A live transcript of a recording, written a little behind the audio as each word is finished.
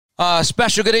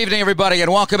Special good evening, everybody,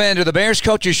 and welcome into the Bears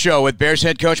Coaches Show with Bears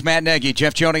head coach Matt Nagy.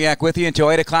 Jeff Joniak with you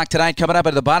until 8 o'clock tonight. Coming up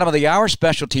at the bottom of the hour,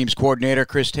 special teams coordinator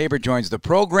Chris Tabor joins the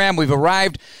program. We've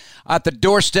arrived at the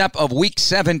doorstep of Week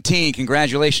 17.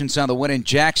 Congratulations on the win in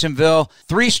Jacksonville.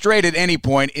 3 straight at any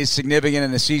point is significant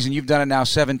in the season. You've done it now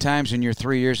 7 times in your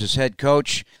 3 years as head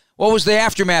coach. What was the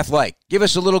aftermath like? Give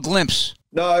us a little glimpse.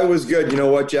 No, it was good. You know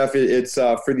what, Jeff? It's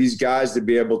for these guys to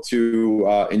be able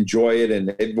to enjoy it,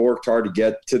 and they've worked hard to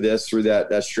get to this through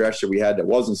that stretch that we had that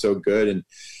wasn't so good.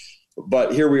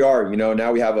 But here we are. You know,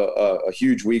 now we have a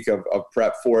huge week of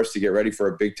prep for us to get ready for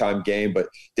a big time game. But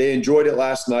they enjoyed it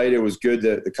last night. It was good.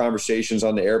 The conversations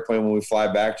on the airplane when we fly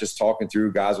back, just talking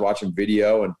through, guys watching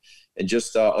video and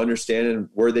just understanding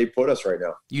where they put us right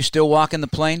now. You still walking the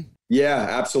plane? Yeah,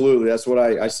 absolutely. That's what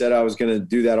I said I was going to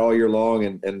do that all year long,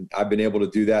 and I've been able to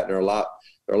do that. And they're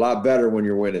a lot better when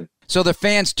you're winning. So the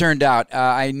fans turned out.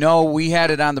 I know we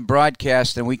had it on the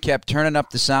broadcast, and we kept turning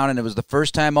up the sound, and it was the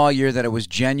first time all year that it was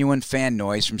genuine fan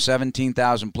noise from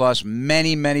 17,000 plus.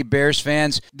 Many, many Bears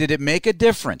fans. Did it make a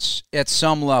difference at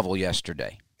some level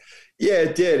yesterday? Yeah,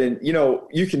 it did. And, you know,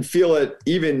 you can feel it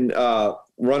even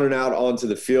running out onto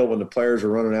the field. When the players are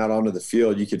running out onto the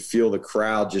field, you could feel the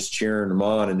crowd just cheering them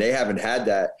on. And they haven't had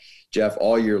that, Jeff,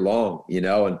 all year long, you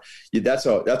know, and that's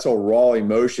a raw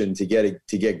emotion to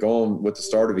get going with the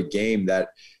start of a game that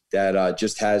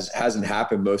just hasn't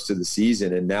happened most of the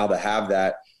season. And now to have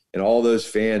that and all those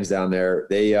fans down there,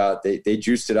 they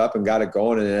juiced it up and got it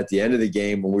going. And then at the end of the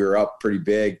game, when we were up pretty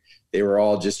big, they were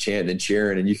all just chanting and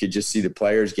cheering, and you could just see the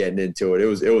players getting into it. It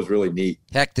was really neat.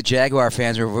 Heck, the Jaguar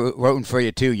fans were rooting for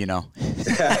you too, you know.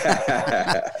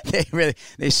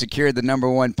 They secured the number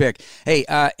 1 pick. Hey,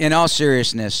 in all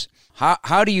seriousness,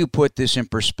 how do you put this in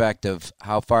perspective,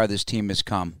 how far this team has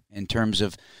come in terms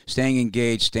of staying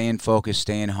engaged, staying focused,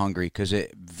 staying hungry? Because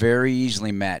it very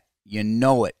easily, Matt, you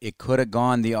know it could have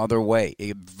gone the other way.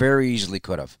 It very easily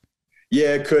could have.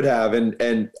 Yeah, it could have. And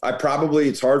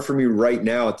it's hard for me right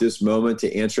now at this moment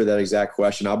to answer that exact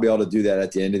question. I'll be able to do that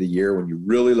at the end of the year when you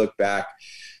really look back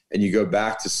and you go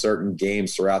back to certain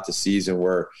games throughout the season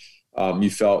where you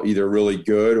felt either really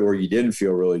good or you didn't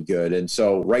feel really good. And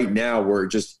so right now we're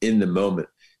just in the moment,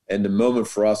 and the moment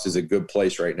for us is a good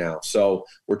place right now. So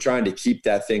we're trying to keep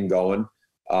that thing going.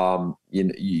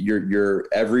 You're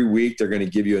every week they're going to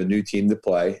give you a new team to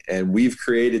play, and we've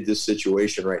created this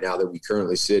situation right now that we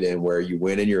currently sit in where you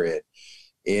win and you're in.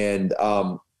 And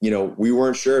we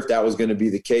weren't sure if that was going to be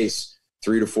the case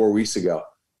 3 to 4 weeks ago,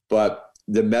 but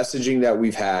the messaging that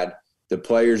we've had, the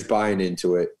players buying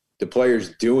into it, the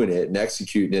players doing it and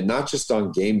executing it, not just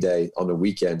on game day on the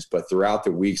weekends, but throughout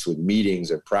the weeks with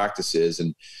meetings and practices,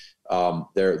 and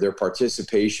their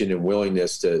participation and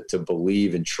willingness to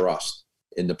believe and trust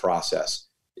in the process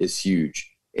is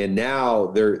huge. And now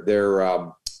they're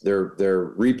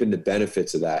reaping the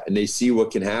benefits of that, and they see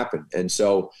what can happen. And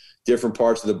so different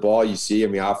parts of the ball you see, I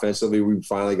mean, offensively, we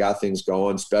finally got things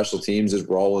going. Special teams is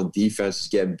rolling. Defense is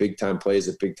getting big time plays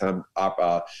at big time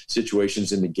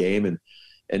situations in the game.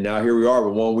 And now here we are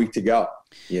with 1 week to go,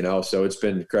 you know, so it's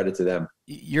been credit to them.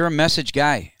 You're a message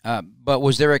guy, but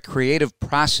was there a creative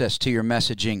process to your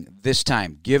messaging this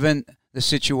time, given the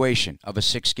situation of a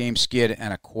 6-game skid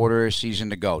and a quarter of season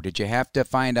to go? Did you have to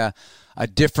find a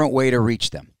different way to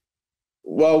reach them?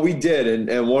 Well, we did.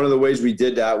 And one of the ways we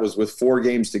did that was with 4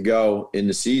 games to go in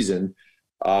the season.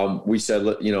 We said,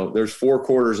 you know, there's 4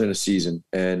 quarters in a season.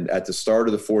 And at the start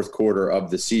of the 4th quarter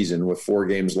of the season with 4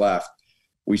 games left,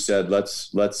 we said, let's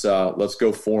go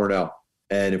 4-0.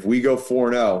 And if we go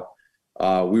 4-0,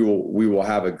 we will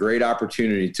have a great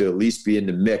opportunity to at least be in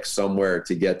the mix somewhere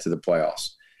to get to the playoffs.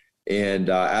 And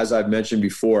as I've mentioned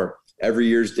before, every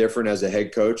year is different as a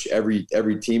head coach. Every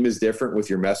team is different with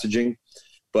your messaging.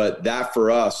 But that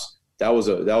for us, that was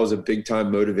a big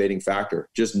time motivating factor.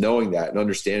 Just knowing that and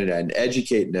understanding that and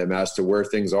educating them as to where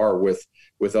things are with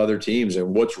other teams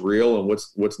and what's real and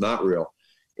what's not real.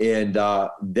 And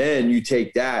then you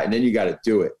take that and then you got to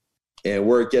do it. And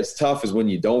where it gets tough is when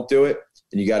you don't do it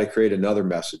and you got to create another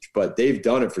message. But they've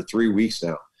done it for 3 weeks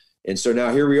now, and so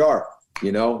now here we are.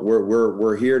 You know,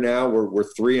 we're here now. We're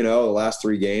 3-0 the last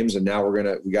 3 games, and now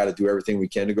we got to do everything we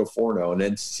can to go 4-0, and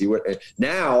then see what.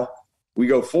 Now we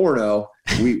go 4-0.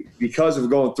 Because of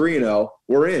going 3-0,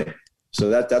 we're in. So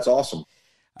that's awesome.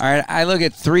 All right, I look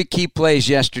at 3 key plays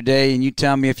yesterday, and you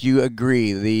tell me if you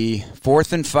agree. The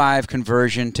 4th and 5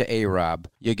 conversion to A-Rob.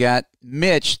 You got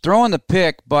Mitch throwing the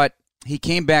pick, but he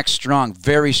came back strong,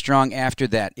 very strong after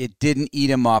that. It didn't eat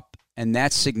him up. And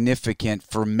that's significant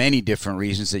for many different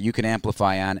reasons that you can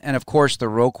amplify on. And, of course, the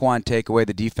Roquan takeaway,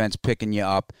 the defense picking you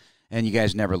up, and you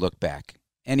guys never look back.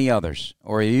 Any others?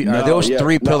 Or are those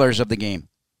 3 pillars of the game?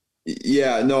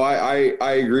 Yeah, no, I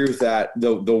agree with that.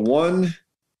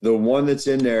 The one that's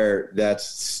in there that's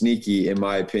sneaky, in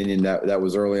my opinion, that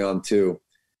was early on too,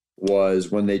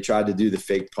 was when they tried to do the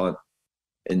fake punt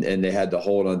and they had to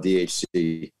hold on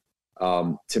DHC.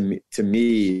 To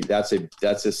me, that's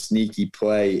a sneaky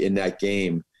play in that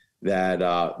game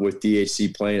that with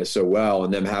DHC playing it so well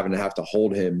and them having to have to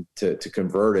hold him to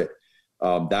convert it.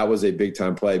 That was a big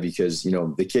time play because,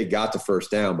 the kid got the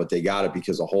first down, but they got it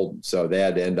because of holding. So they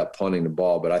had to end up punting the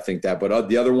ball. But I think but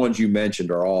the other ones you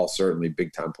mentioned are all certainly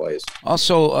big time plays.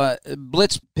 Also,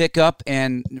 blitz pickup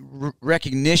and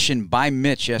recognition by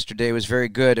Mitch yesterday was very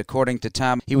good. According to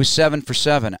Tom, he was 7 for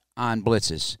 7 on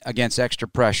blitzes against extra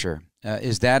pressure.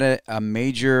 Is that a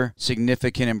major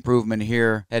significant improvement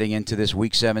here heading into this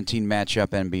Week 17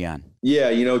 matchup and beyond? Yeah,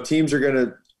 teams are going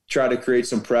to try to create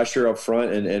some pressure up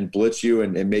front and blitz you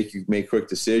and make you make quick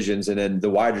decisions. And then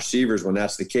the wide receivers, when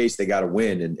that's the case, they got to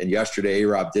win. And yesterday,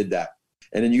 A-Rob did that.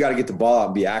 And then you got to get the ball out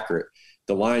and be accurate.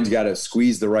 The line's got to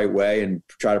squeeze the right way and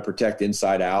try to protect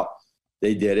inside out.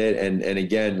 They did it. And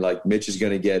again, like Mitch is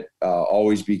going to get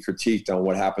always be critiqued on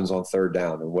what happens on third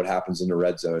down and what happens in the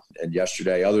red zone. And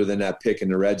yesterday, other than that pick in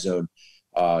the red zone,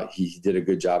 he did a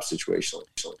good job situationally.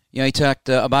 He talked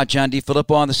about John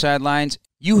DeFilippo on the sidelines.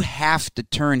 You have to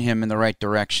turn him in the right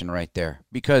direction right there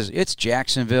because it's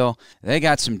Jacksonville. They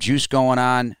got some juice going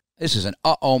on. This is an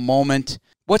uh-oh moment.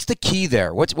 What's the key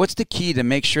there? What's the key to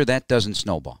make sure that doesn't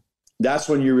snowball? That's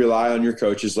when you rely on your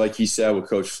coaches, like he said with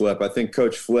Coach Flip. I think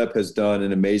Coach Flip has done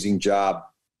an amazing job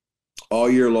all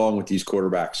year long with these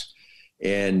quarterbacks.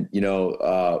 And,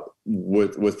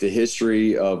 with the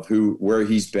history of where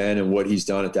he's been and what he's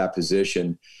done at that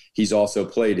position, he's also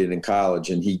played it in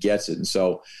college and he gets it. And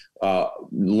so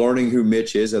learning who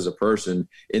Mitch is as a person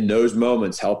in those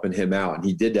moments, helping him out. And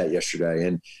he did that yesterday.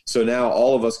 And so now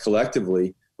all of us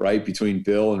collectively, right, between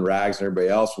Bill and Rags and everybody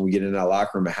else, when we get in that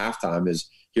locker room at halftime is,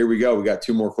 here we go. We got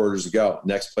 2 more quarters to go.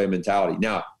 Next play mentality.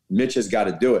 Now, Mitch has got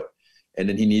to do it. And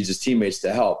then he needs his teammates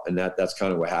to help, and that's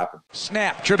kind of what happened.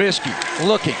 Snap, Trubisky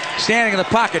looking, standing in the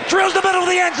pocket, drills the middle of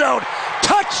the end zone.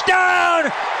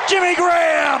 Touchdown, Jimmy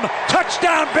Graham.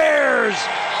 Touchdown, Bears.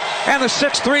 And the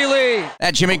 6-3 lead.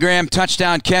 That Jimmy Graham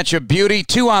touchdown catch, a beauty.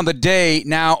 2 on the day,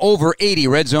 now over 80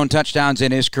 red zone touchdowns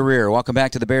in his career. Welcome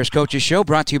back to the Bears Coaches Show,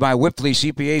 brought to you by Whipley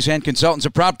CPAs and Consultants,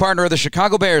 a proud partner of the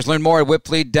Chicago Bears. Learn more at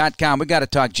whipley.com. We got to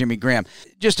talk Jimmy Graham.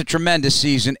 Just a tremendous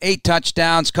season. 8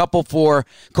 touchdowns, couple for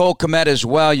Cole Kmet as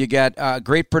well. You got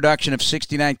great production of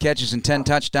 69 catches and 10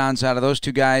 touchdowns out of those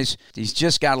 2 guys. He's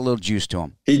just got a little juice to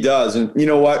him. He does. And you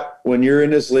know what? When you're in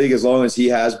this league, as long as he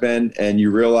has been, and you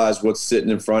realize what's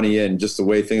sitting in front of you and just the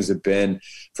way things have been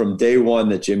from day one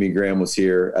that Jimmy Graham was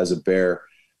here as a Bear,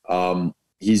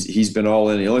 he's been all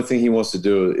in. The only thing he wants to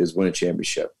do is win a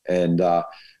championship. And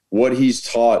what he's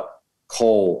taught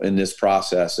Cole in this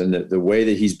process and the way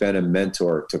that he's been a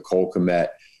mentor to Cole Kmet,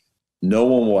 no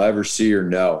one will ever see or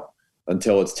know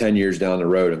until it's 10 years down the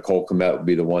road, and Cole Kmet will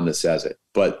be the one that says it.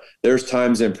 But there's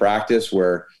times in practice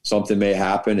where something may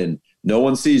happen and no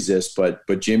one sees this, but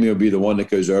Jimmy will be the one that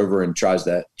goes over and tries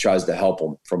to help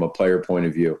him from a player point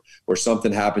of view. Where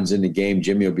something happens in the game,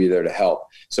 Jimmy will be there to help.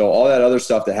 So all that other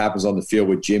stuff that happens on the field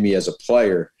with Jimmy as a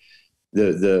player,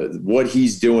 the what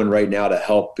he's doing right now to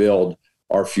help build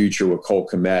our future with Cole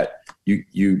Kmet,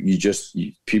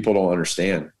 people don't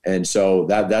understand. And so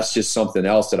that's just something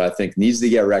else that I think needs to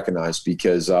get recognized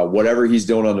because whatever he's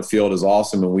doing on the field is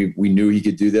awesome, and we knew he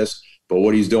could do this. But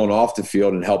what he's doing off the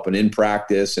field and helping in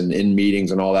practice and in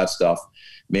meetings and all that stuff,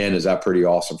 man, is that pretty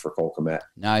awesome for Cole Kmet.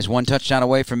 Now he's 1 touchdown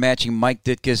away from matching Mike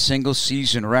Ditka's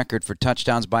single-season record for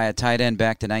touchdowns by a tight end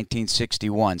back to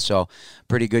 1961. So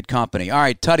pretty good company. All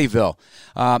right, Tuddyville.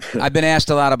 I've been asked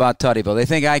a lot about Tuddyville. They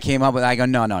think I came up with it. I go,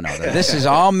 no. This is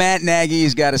all Matt Nagy.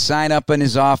 He's got to sign up in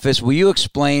his office. Will you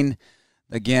explain?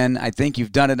 Again, I think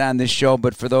you've done it on this show,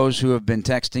 but for those who have been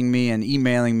texting me and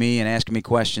emailing me and asking me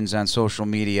questions on social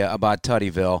media about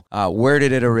Tuddyville, where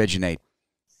did it originate?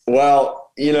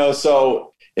 Well,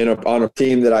 so on a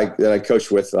team that I coached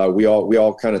with, we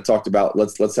all kind of talked about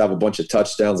let's have a bunch of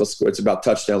touchdowns. It's about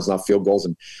touchdowns, not field goals,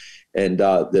 and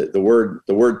the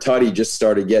word Tuddy just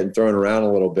started getting thrown around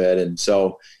a little bit, and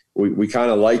so we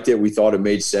kind of liked it. We thought it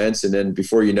made sense, and then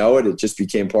before you know it, it just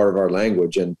became part of our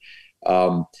language, and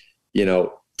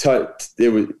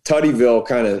Tuddyville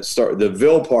kind of started. The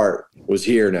Ville part was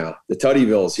here now. The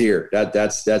Tuddyville is here.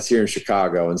 That's here in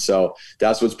Chicago, and so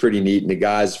that's what's pretty neat. And the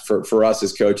guys, for us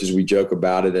as coaches, we joke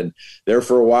about it. And there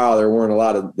for a while, there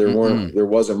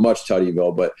wasn't much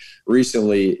Tuddyville, but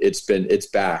recently it's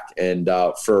back. And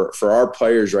for our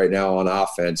players right now on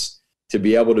offense to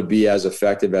be able to be as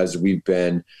effective as we've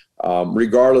been,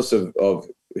 regardless of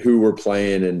who we're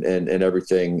playing and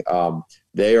everything,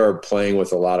 they are playing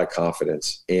with a lot of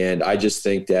confidence. And I just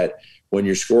think that when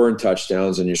you're scoring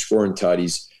touchdowns and you're scoring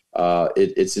tutties,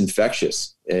 it's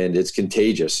infectious and it's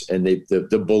contagious. And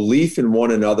the belief in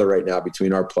one another right now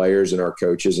between our players and our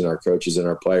coaches and our coaches and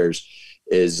our players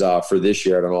is for this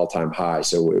year at an all-time high.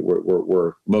 So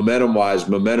we're momentum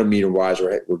meter-wise,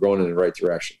 we're going in the right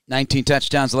direction. 19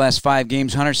 touchdowns the last 5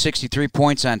 games, 163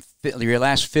 points on your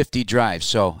last 50 drives.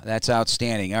 So that's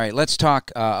outstanding. All right, let's talk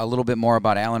a little bit more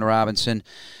about Allen Robinson.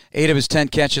 8 of his 10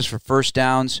 catches for first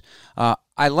downs.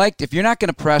 I liked, if you're not going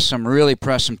to press them, really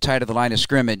press them tight at the line of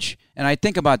scrimmage. And I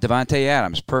think about Davante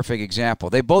Adams, perfect example.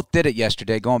 They both did it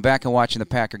yesterday, going back and watching the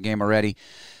Packer game already.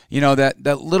 You know,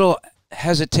 that little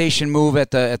hesitation move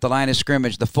at the line of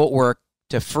scrimmage, the footwork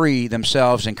to free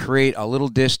themselves and create a little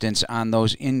distance on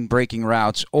those in-breaking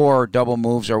routes or double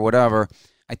moves or whatever.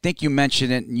 I think you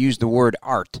mentioned it and used the word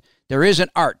art. There is an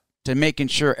art to making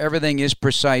sure everything is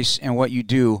precise in what you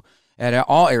do at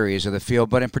all areas of the field,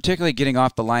 but in particularly getting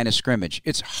off the line of scrimmage.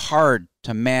 It's hard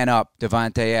to man up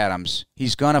Davante Adams.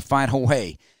 He's going to find a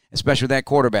way, especially with that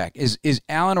quarterback. Is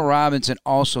Allen Robinson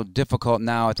also difficult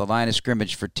now at the line of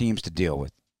scrimmage for teams to deal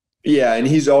with? Yeah, and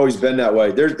he's always been that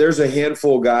way. There's a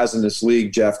handful of guys in this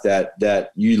league, Jeff,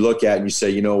 that you look at and you say,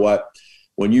 you know what,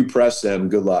 when you press them,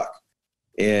 good luck.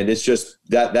 And it's just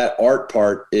that art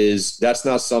part that's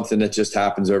not something that just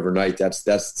happens overnight.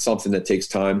 That's something that takes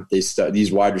time. They study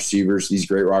these wide receivers, these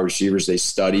great wide receivers. They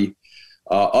study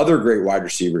other great wide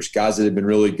receivers, guys that have been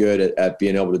really good at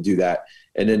being able to do that,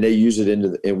 and then they use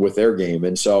it with their game.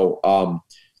 And so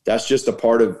that's just a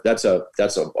part of that's a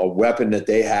weapon that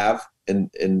they have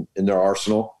in their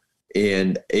arsenal.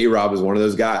 And A-Rob is one of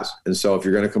those guys. And so if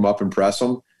you're going to come up and press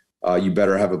them, you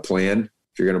better have a plan.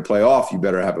 If you're going to play off, you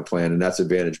better have a plan, and that's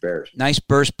advantage Bears. Nice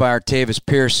burst by Artavis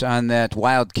Pierce on that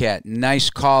Wildcat. Nice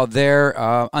call there,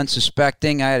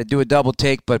 unsuspecting. I had to do a double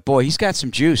take, but, boy, he's got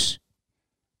some juice.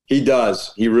 He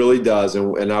does. He really does,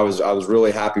 and I was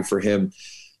really happy for him.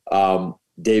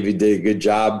 David did a good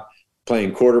job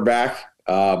playing quarterback,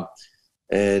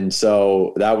 and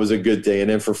so that was a good thing. And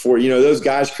then for 4, those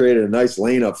guys created a nice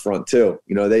lane up front too.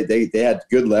 They had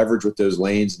good leverage with those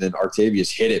lanes, and then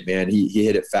Artavius hit it, man. He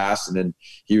hit it fast, and then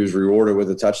he was rewarded with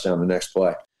a touchdown the next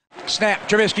play. Snap,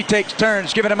 Trubisky takes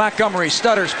turns, giving to Montgomery,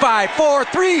 stutters, 5, 4,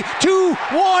 3, 2,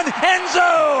 1, end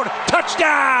zone,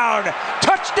 touchdown,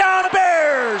 touchdown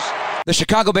Bears. The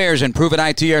Chicago Bears and Proven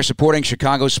IT are supporting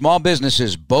Chicago small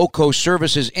businesses. Boco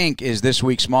Services, Inc. is this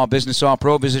week's Small Business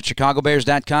All-Pro. Visit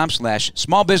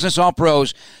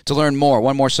chicagobears.com/smallbusinessallpros to learn more.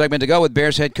 One more segment to go with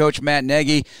Bears head coach Matt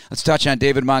Nagy. Let's touch on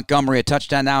David Montgomery. A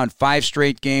touchdown now in 5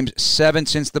 straight games, 7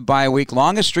 since the bye week.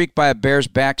 Longest streak by a Bears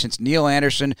back since Neil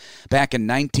Anderson back in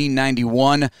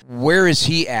 1991. Where is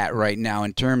he at right now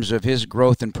in terms of his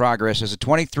growth and progress? As a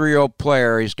 23-year-old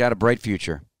player, he's got a bright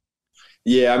future.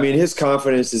 Yeah, I mean, his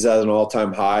confidence is at an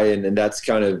all-time high, and that's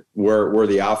kind of where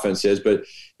the offense is. But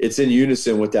it's in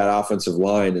unison with that offensive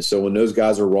line. And so when those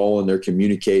guys are rolling, they're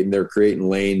communicating, they're creating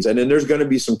lanes. And then there's going to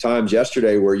be some times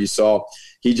yesterday where you saw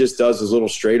he just does his little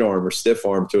straight arm or stiff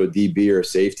arm to a DB or a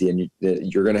safety, and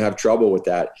you're going to have trouble with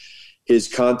that. His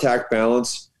contact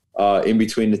balance in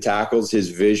between the tackles, his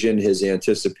vision, his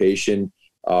anticipation,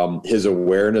 his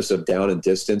awareness of down and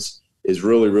distance is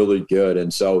really, really good.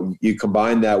 And so you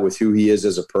combine that with who he is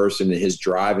as a person and his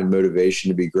drive and motivation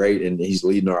to be great, and he's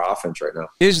leading our offense right now.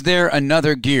 Is there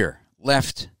another gear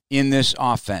left in this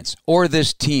offense or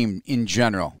this team in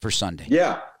general for Sunday?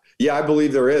 Yeah, I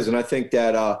believe there is. And I think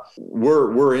that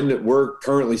we're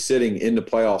currently sitting in the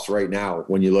playoffs right now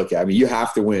when you look at it. I mean, you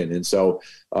have to win. And so,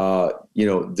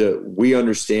 we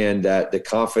understand that the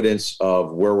confidence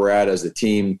of where we're at as a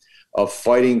team, of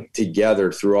fighting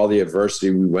together through all the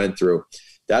adversity we went through,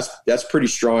 that's pretty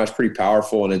strong. That's pretty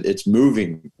powerful, and it's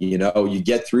moving. You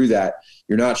get through that.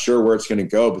 You're not sure where it's going to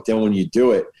go, but then when you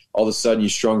do it, all of a sudden you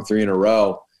strung 3 in a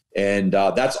row, and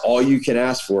that's all you can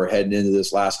ask for heading into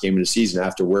this last game of the season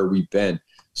after where we've been.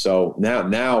 So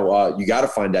now you got to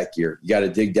find that gear. You got to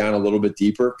dig down a little bit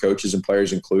deeper, coaches and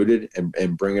players included,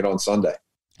 and bring it on Sunday.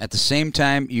 At the same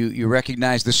time, you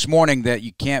recognize this morning that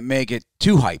you can't make it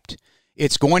too hyped.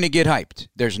 It's going to get hyped.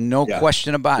 There's no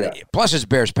question about it. Plus, it's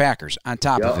Bears-Packers on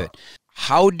top of it.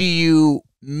 How do you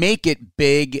make it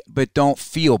big but don't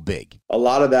feel big? A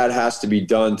lot of that has to be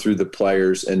done through the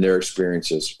players and their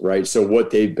experiences, right? So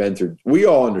what they've been through. We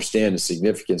all understand the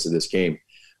significance of this game.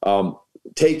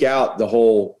 Take out the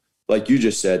whole, like you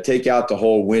just said, take out the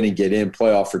whole win and get in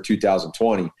playoff for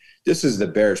 2020. This is the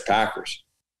Bears-Packers,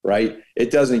 right?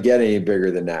 It doesn't get any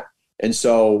bigger than that. And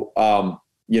so,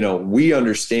 we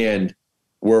understand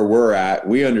where we're at,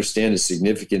 we understand the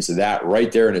significance of that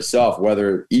right there in itself.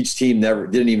 Whether each team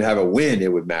didn't even have a win,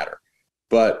 it would matter.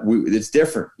 But it's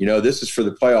different. This is for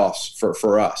the playoffs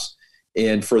for us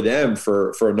and for them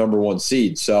for a number one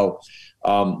seed. So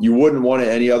you wouldn't want it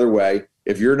any other way.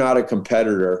 If you're not a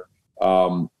competitor,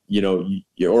 or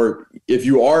if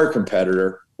you are a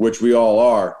competitor, which we all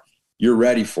are, you're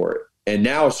ready for it. And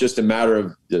now it's just a matter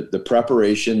of the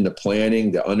preparation, the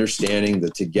planning, the understanding,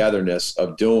 the togetherness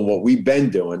of doing what we've been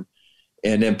doing,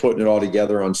 and then putting it all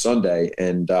together on Sunday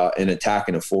and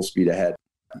attacking at full speed ahead.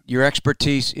 Your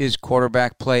expertise is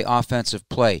quarterback play, offensive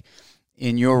play.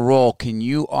 In your role, can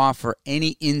you offer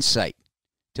any insight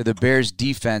to the Bears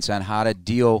defense on how to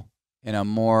deal in a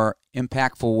more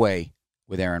impactful way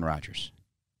with Aaron Rodgers?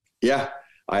 Yeah,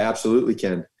 I absolutely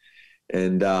can.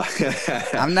 And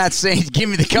I'm not saying give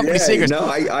me the company secrets, no,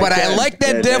 but I like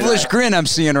that devilish grin I'm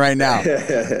seeing right now.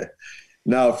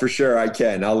 No, for sure I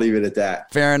can. I'll leave it at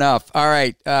that. Fair enough. All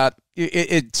right.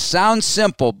 It sounds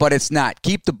simple, but it's not.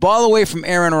 Keep the ball away from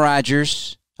Aaron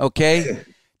Rodgers, okay?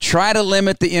 Try to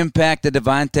limit the impact of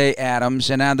Davante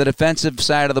Adams. And on the defensive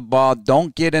side of the ball,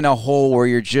 don't get in a hole where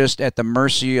you're just at the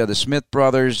mercy of the Smith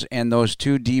brothers and those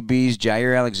two DBs,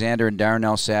 Jair Alexander and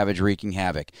Darnell Savage, wreaking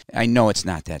havoc. I know it's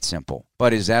not that simple,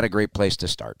 but is that a great place to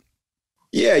start?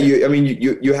 Yeah,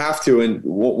 you have to, and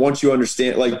once you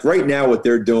understand, like right now, what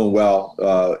they're doing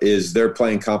well is they're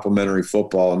playing complementary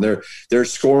football, and they're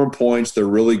scoring points. They're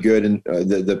really good, and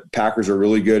the Packers are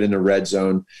really good in the red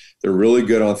zone. They're really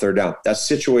good on third down. That's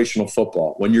situational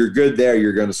football. When you're good there,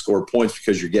 you're going to score points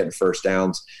because you're getting first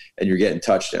downs and you're getting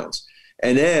touchdowns.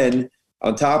 And then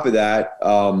on top of that,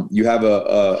 you have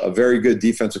a very good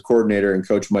defensive coordinator in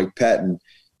Coach Mike Pettin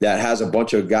that has a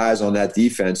bunch of guys on that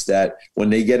defense that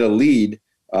when they get a lead,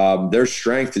 their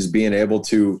strength is being able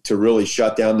to really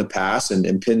shut down the pass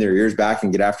and pin their ears back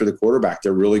and get after the quarterback.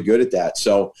 They're really good at that.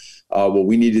 So what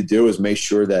we need to do is make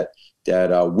sure that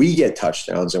we get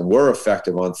touchdowns and we're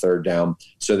effective on third down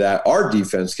so that our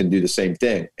defense can do the same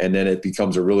thing. And then it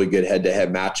becomes a really good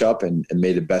head-to-head matchup and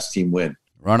may the best team win.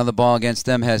 Running the ball against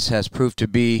them has proved to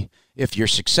be, if you're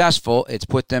successful, it's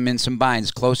put them in some binds,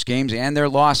 close games and their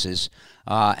losses.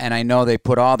 And I know they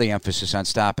put all the emphasis on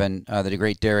stopping the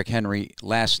great Derrick Henry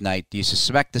last night. Do you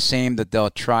suspect the same, that they'll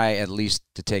try at least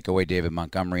to take away David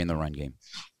Montgomery in the run game?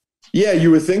 Yeah,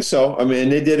 you would think so. I mean,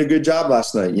 they did a good job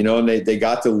last night, and they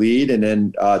got the lead, and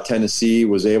then Tennessee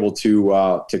was able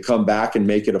to come back and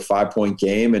make it a 5-point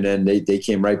game, and then they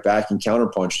came right back and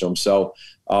counterpunched them. So,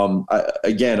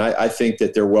 I think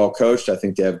that they're well coached. I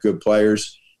think they have good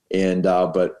players, and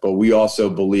but we also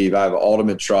believe, I have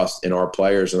ultimate trust in our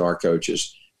players and our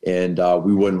coaches, and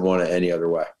we wouldn't want it any other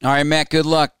way. All right, Matt, good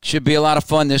luck. Should be a lot of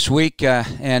fun this week,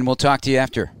 and we'll talk to you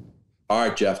after. All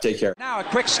right, Jeff, take care. Now a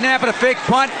quick snap and a fake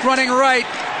punt, running right,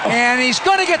 and he's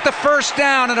going to get the first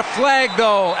down, and a flag,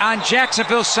 though, on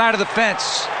Jacksonville's side of the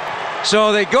fence.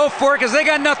 So they go for it because they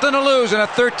got nothing to lose in a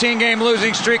 13-game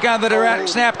losing streak on the direct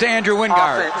snap to Andrew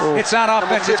Wingard. It's on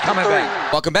offense. It's coming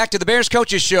back. Welcome back to the Bears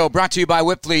Coaches Show, brought to you by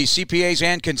Whipley CPAs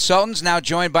and Consultants. Now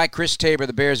joined by Chris Tabor,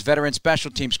 the Bears veteran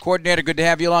special teams coordinator. Good to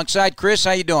have you alongside. Chris,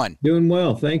 how you doing? Doing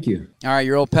well, thank you. All right,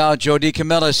 your old pal Joe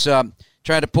DeCamillis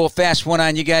tried to pull a fast one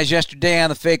on you guys yesterday on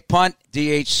the fake punt.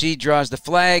 DHC draws the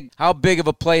flag. How big of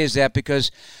a play is that? Because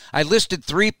I listed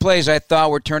 3 plays I thought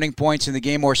were turning points in the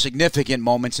game or significant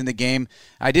moments in the game.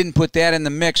 I didn't put that in the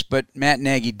mix, but Matt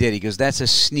Nagy did. He goes, that's a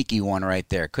sneaky one right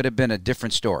there. Could have been a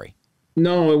different story.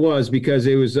 No, it was, because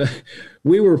it was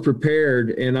we were prepared,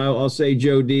 and I'll say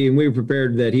Joe D, and we were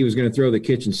prepared that he was going to throw the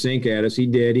kitchen sink at us. He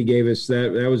did. He gave us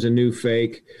that. That was a new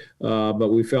fake,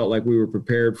 but we felt like we were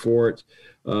prepared for it.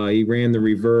 He ran the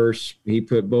reverse. He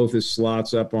put both his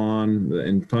slots up on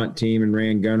and punt team and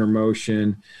ran gunner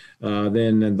motion.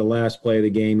 Then in the last play of the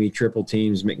game, he triple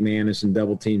teams McManus and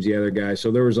double teams the other guy.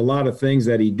 So there was a lot of things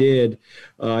that he did.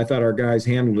 I thought our guys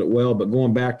handled it well. But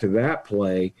going back to that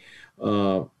play,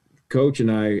 Coach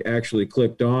and I actually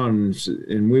clicked on,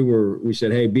 and we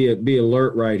said, hey, be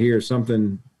alert right here.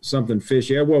 Something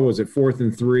fishy. What was it? 4th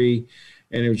and 3,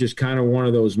 and it was just kind of one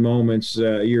of those moments.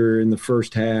 You're in the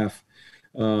first half.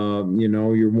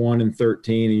 You're 1 and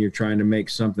 13 and you're trying to make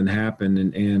something happen,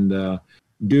 and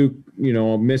Duke,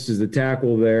 misses the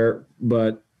tackle there,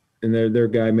 and their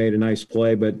guy made a nice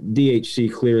play, but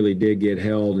DHC clearly did get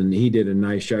held, and he did a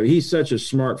nice job. He's such a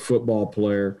smart football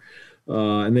player,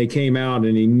 and they came out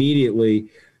and immediately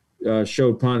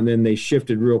showed punt, and then they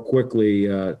shifted real quickly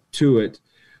to it.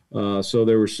 So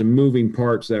there were some moving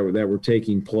parts that were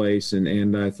taking place,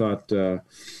 and I thought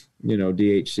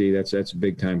DHC, that's a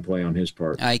big-time play on his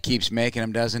part. He keeps making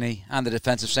them, doesn't he? On the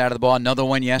defensive side of the ball, another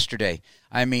one yesterday.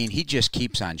 I mean, he just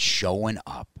keeps on showing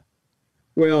up.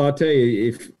 Well, I'll tell you,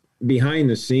 if behind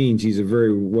the scenes, he's a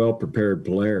very well prepared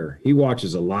player. He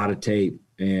watches a lot of tape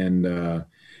and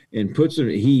puts him.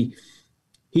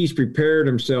 He's prepared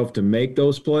himself to make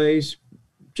those plays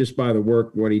just by the work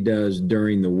what he does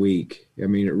during the week. I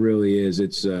mean, it really is.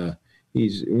 It's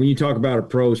when you talk about a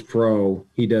pro's pro,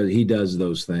 he does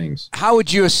those things. How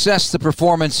would you assess the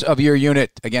performance of your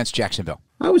unit against Jacksonville?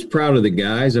 I was proud of the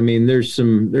guys. I mean, there's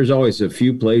always a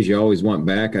few plays you always want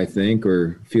back, I think,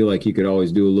 or feel like you could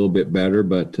always do a little bit better.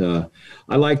 But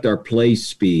I liked our play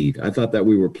speed. I thought that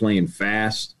we were playing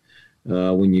fast.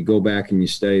 When you go back and you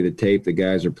study the tape, the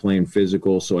guys are playing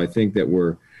physical. So I think that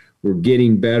we're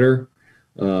getting better.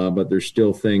 But there's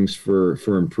still things for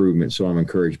improvement, so I'm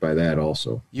encouraged by that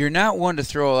also. You're not one to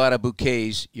throw a lot of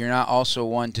bouquets. You're not also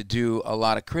one to do a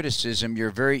lot of criticism. You're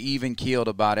very even-keeled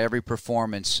about every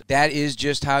performance. That is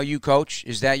just how you coach?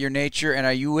 Is that your nature? And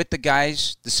are you with the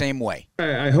guys the same way?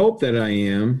 I hope that I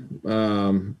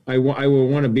am. I will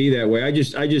want to be that way. I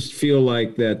just feel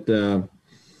like that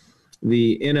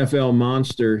the NFL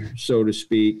monster, so to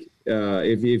speak,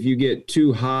 if you get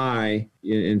too high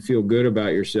and feel good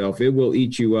about yourself, it will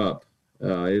eat you up.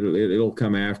 It'll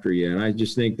come after you. And I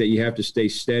just think that you have to stay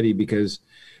steady because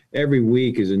every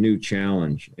week is a new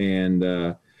challenge.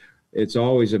 And it's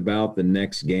always about the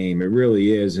next game. It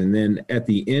really is. And then at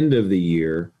the end of the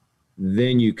year,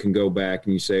 then you can go back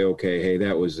and you say, okay, hey,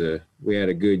 we had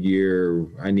a good year.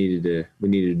 We needed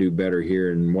to do better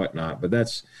here and whatnot. But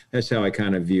that's how I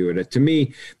kind of view it. To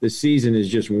me, the season is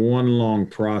just one long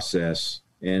process.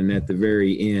 And at the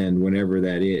very end, whenever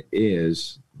that it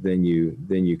is, then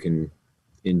you can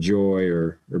enjoy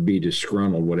or be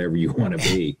disgruntled, whatever you want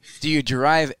to be. Do you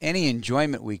derive any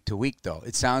enjoyment week to week, though?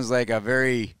 It sounds like a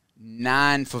very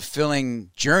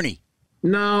non-fulfilling journey.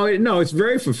 No, it's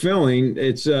very fulfilling.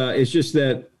 It's just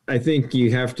that I think you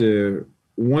have to,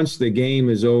 once the game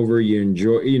is over, you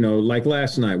enjoy, like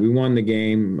last night, we won the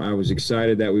game. I was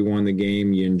excited that we won the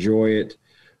game. You enjoy it.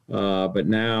 But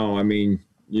now, I mean,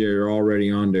 you're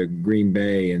already on to Green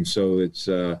Bay. And so it's,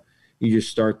 you just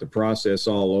start the process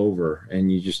all over and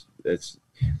you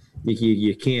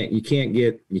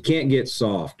can't get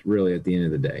soft really at the end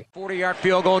of the day. 40-yard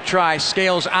field goal try.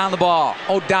 Scales on the ball.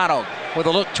 O'Donnell with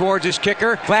a look towards his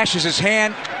kicker. Flashes his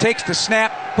hand. Takes the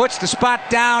snap. Puts the spot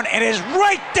down. And is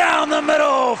right down the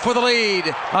middle for the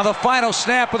lead. On the final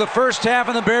snap of the first half.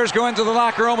 And the Bears go into the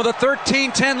locker room with a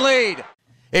 13-10 lead.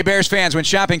 Hey, Bears fans, when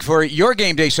shopping for your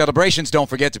game day celebrations, don't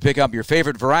forget to pick up your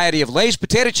favorite variety of Lay's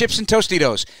potato chips and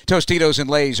Tostitos. Tostitos and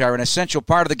Lay's are an essential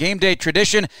part of the game day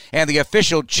tradition and the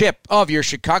official chip of your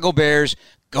Chicago Bears.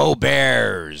 Go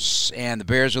Bears! And the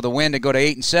Bears with a win to go to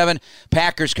 8-7.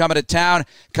 Packers coming to town.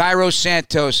 Cairo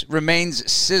Santos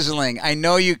remains sizzling. I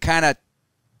know you kind of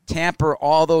tamper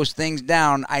all those things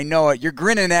down. I know it. You're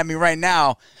grinning at me right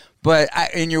now. But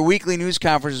in your weekly news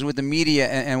conferences with the media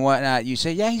and whatnot, you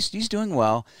say, yeah, he's doing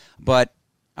well. But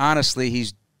honestly,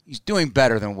 he's doing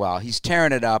better than well. He's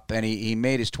tearing it up, and he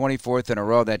made his 24th in a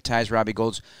row. That ties Robbie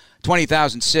Gould's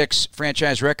 20,006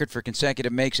 franchise record for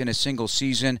consecutive makes in a single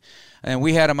season. And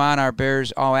we had him on our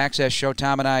Bears All Access show,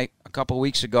 Tom and I, a couple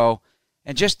weeks ago.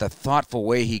 And just the thoughtful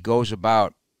way he goes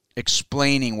about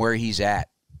explaining where he's at,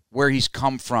 where he's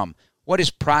come from, what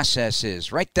his process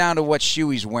is, right down to what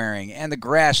shoe he's wearing, and the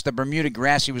grass, the Bermuda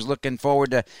grass he was looking forward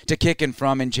to kicking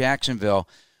from in Jacksonville.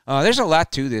 There's a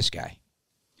lot to this guy.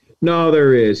 No,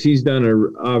 there is. He's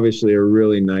done obviously a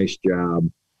really nice job.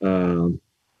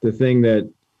 The thing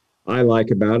that I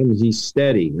like about him is he's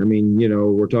steady. I mean,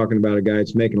 we're talking about a guy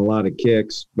that's making a lot of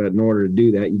kicks, but in order to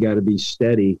do that, you got to be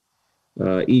steady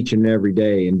each and every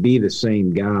day and be the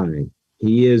same guy.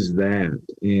 He is that.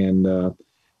 And,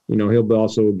 he'll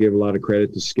also give a lot of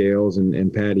credit to Scales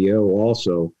and Patty O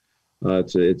also.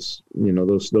 It's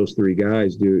those three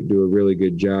guys do a really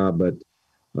good job, but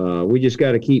we just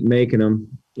got to keep making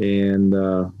them. And,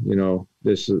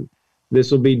 this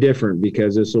will be different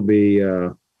because this will be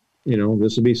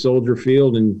Soldier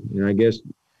Field and I guess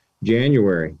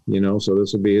January, so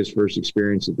this will be his first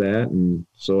experience at that. And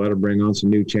so that'll bring on some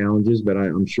new challenges, but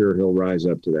I'm sure he'll rise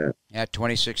up to that. At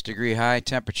 26-degree high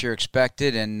temperature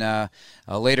expected and a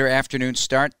later afternoon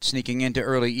start sneaking into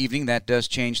early evening. That does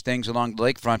change things along the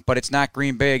lakefront, but it's not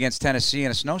Green Bay against Tennessee in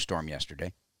a snowstorm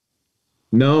yesterday.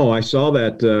 No, I saw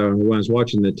that when I was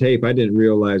watching the tape. I didn't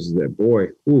realize that, boy,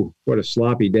 what a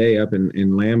sloppy day up in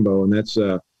Lambeau. And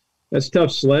that's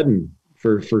tough sledding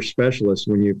for specialists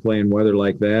when you're playing weather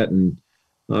like that. And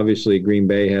obviously Green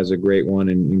Bay has a great one,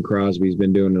 and Crosby's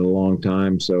been doing it a long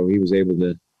time, so he was able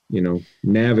to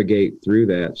navigate through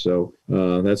that. So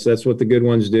that's what the good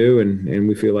ones do, and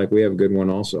we feel like we have a good one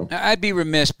also. I'd be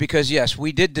remiss because, yes,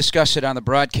 we did discuss it on the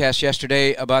broadcast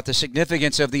yesterday about the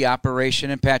significance of the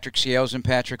operation and Patrick Seales and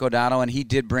Patrick O'Donnell, and he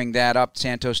did bring that up.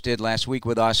 Santos did last week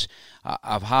with us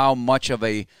of how much of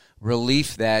a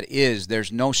relief that is.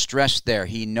 There's no stress there.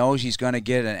 He knows he's going to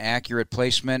get an accurate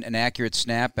placement, an accurate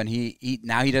snap, and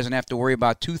now he doesn't have to worry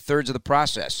about 2/3 of the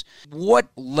process. What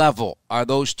level are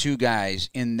those two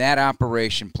guys in that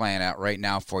operation playing out right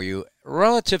now for you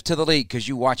relative to the league, because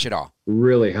you watch it all?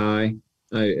 Really high,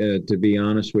 to be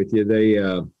honest with you. They,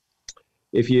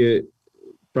 if you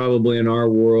probably in our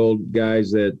world,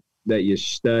 guys that you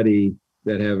study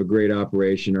that have a great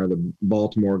operation are the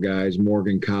Baltimore guys,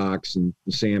 Morgan Cox and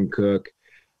Sam Cook.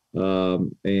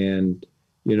 And,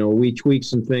 we tweaked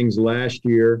some things last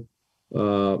year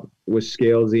with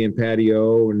Scalesy and Patty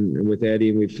O and with Eddie,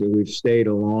 and we've stayed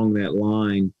along that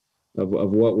line of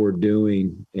what we're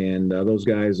doing. And those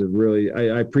guys have really,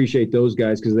 I appreciate those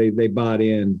guys because they bought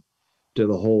in to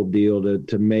the whole deal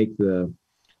to make the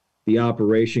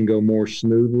operation go more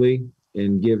smoothly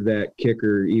and give that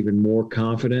kicker even more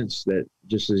confidence that,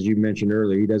 just as you mentioned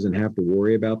earlier, he doesn't have to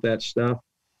worry about that stuff.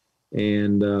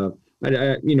 And,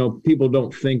 people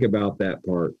don't think about that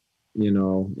part, and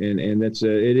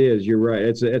you're right.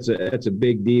 It's a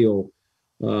big deal.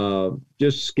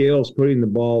 Just Scales putting the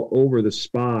ball over the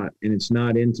spot and it's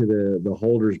not into the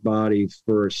holder's body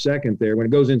for a second there. When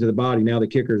it goes into the body, now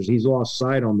he's lost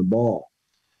sight on the ball.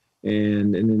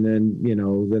 And then then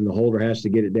the holder has to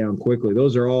get it down quickly.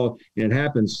 Those are all, and it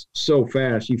happens so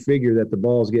fast. You figure that the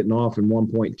ball's getting off in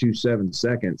 1.27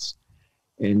 seconds,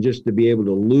 and just to be able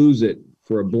to lose it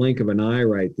for a blink of an eye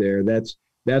right there, that's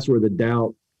where the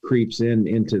doubt creeps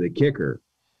into the kicker.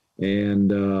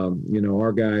 And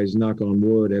our guys, knock on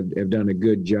wood, have done a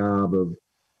good job of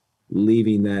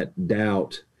leaving that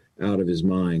doubt out of his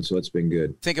mind, so it's been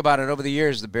good. Think about it. Over the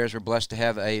years, the Bears were blessed to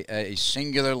have a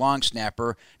singular long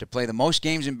snapper to play the most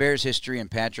games in Bears history in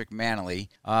Patrick Manley.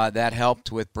 That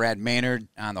helped with Brad Maynard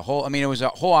on the whole. I mean, it was a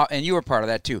whole, and you were part of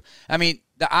that too. I mean,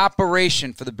 the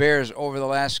operation for the Bears over the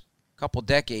last couple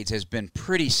decades has been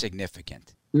pretty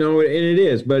significant. No, and it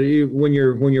is. But when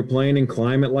you're playing in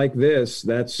climate like this,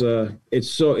 it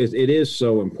is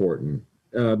so important.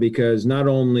 Because not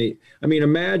only,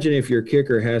 imagine if your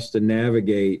kicker has to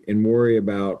navigate and worry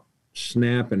about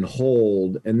snap and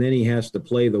hold, and then he has to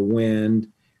play the wind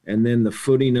and then the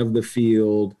footing of the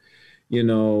field,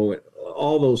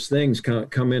 all those things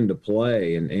come into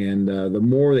play. And the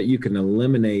more that you can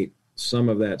eliminate some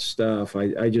of that stuff,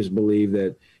 I just believe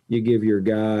that you give your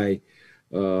guy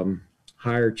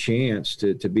higher chance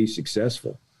to be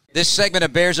successful. This segment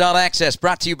of Bears All Access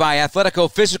brought to you by Athletico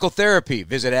Physical Therapy.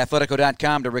 Visit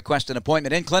athletico.com to request an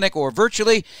appointment in clinic or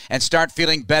virtually and start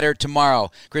feeling better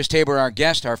tomorrow. Chris Tabor, our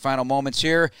guest, our final moments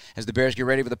here as the Bears get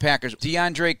ready for the Packers.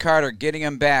 DeAndre Carter, getting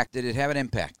him back, did it have an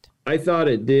impact? I thought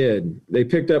it did. They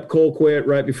picked up Colquitt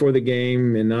right before the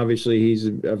game, and obviously he's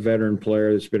a veteran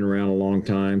player that's been around a long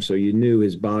time, so you knew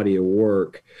his body of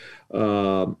work.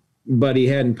 But he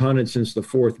hadn't punted since the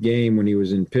fourth game when he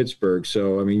was in Pittsburgh.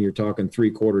 So, you're talking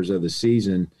 3/4 of the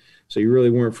season. So you really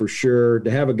weren't for sure.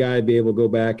 To have a guy be able to go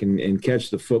back and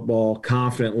catch the football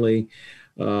confidently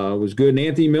was good. And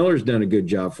Anthony Miller's done a good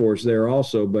job for us there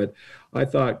also. But I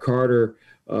thought Carter,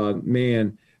 I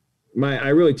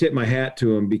really tip my hat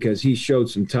to him because he showed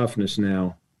some toughness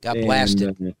now. Got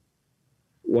blasted.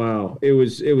 Wow. It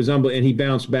was unbelievable. And he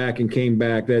bounced back and came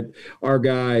back. That our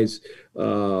guys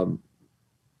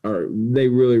they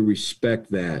really respect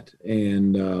that.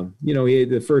 And, he had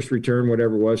the first return,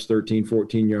 whatever it was, 13,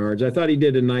 14 yards. I thought he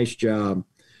did a nice job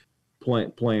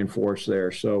playing for us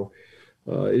there. So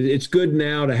it's good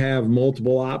now to have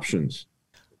multiple options.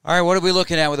 All right, what are we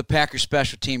looking at with the Packers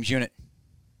special teams unit?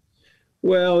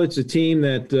 Well, it's a team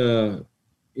that,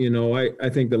 I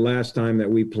think the last time that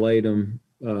we played them,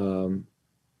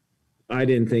 I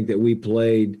didn't think that we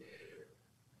played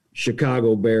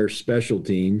Chicago Bears special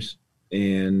teams.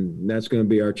 And that's going to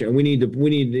be our chance. We need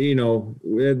to,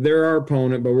 they're our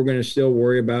opponent, but we're going to still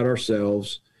worry about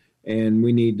ourselves, and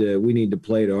we need to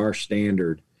play to our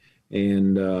standard,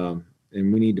 and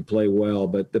we need to play well.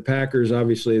 But the Packers,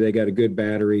 obviously, they got a good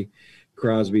battery.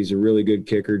 Crosby's a really good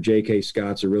kicker. J.K.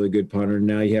 Scott's a really good punter.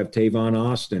 Now you have Tavon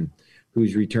Austin,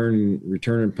 who's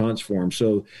returning punts for him.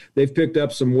 So they've picked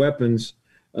up some weapons,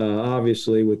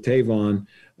 obviously, with Tavon.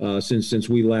 Since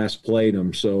we last played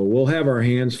them. So we'll have our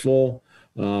hands full,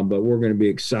 but we're going to be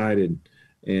excited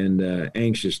and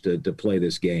anxious to play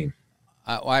this game.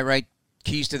 I write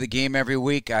keys to the game every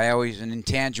week. I always, in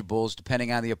intangibles,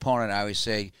 depending on the opponent, I always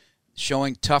say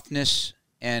showing toughness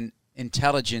and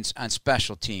intelligence on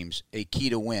special teams a key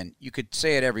to win? You could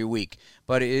say it every week,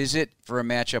 but is it for a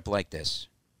matchup like this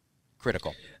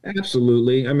critical?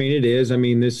 Absolutely. I mean, it is. I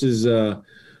mean, this is,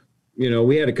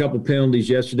 we had a couple penalties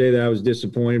yesterday that I was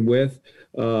disappointed with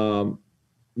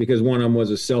because one of them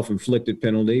was a self-inflicted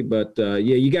penalty. But,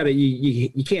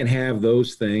 you can't have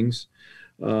those things.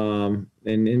 And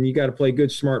you got to play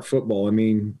good, smart football. I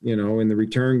mean, in the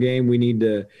return game, we need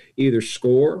to either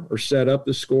score or set up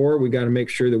the score. We got to make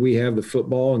sure that we have the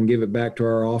football and give it back to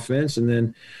our offense. And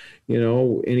then,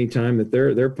 anytime that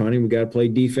they're punting, we got to play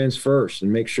defense first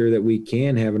and make sure that we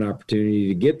can have an opportunity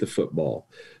to get the football.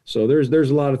 So there's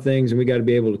a lot of things, and we got to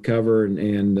be able to cover.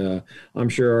 And I'm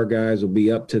sure our guys will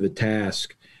be up to the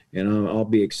task. And I'll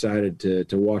be excited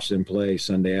to watch them play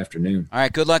Sunday afternoon. All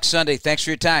right, good luck Sunday. Thanks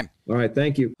for your time. All right,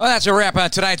 thank you. Well, that's a wrap on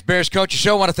tonight's Bears Coaches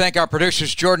Show. I want to thank our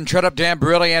producers, Jordan Trudup, Dan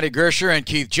Barilli, Andy Gersher, and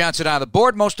Keith Johnson on the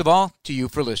board. Most of all, to you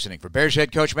for listening. For Bears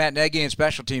head coach Matt Nagy and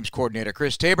special teams coordinator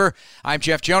Chris Tabor, I'm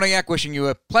Jeff Joniak, wishing you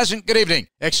a pleasant good evening.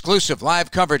 Exclusive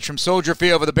live coverage from Soldier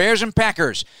Field for the Bears and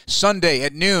Packers, Sunday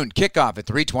at noon, kickoff at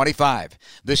 3:25.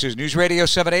 This is News Radio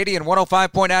 780 and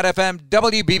 105.9 FM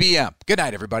WBBM. Good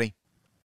night, everybody.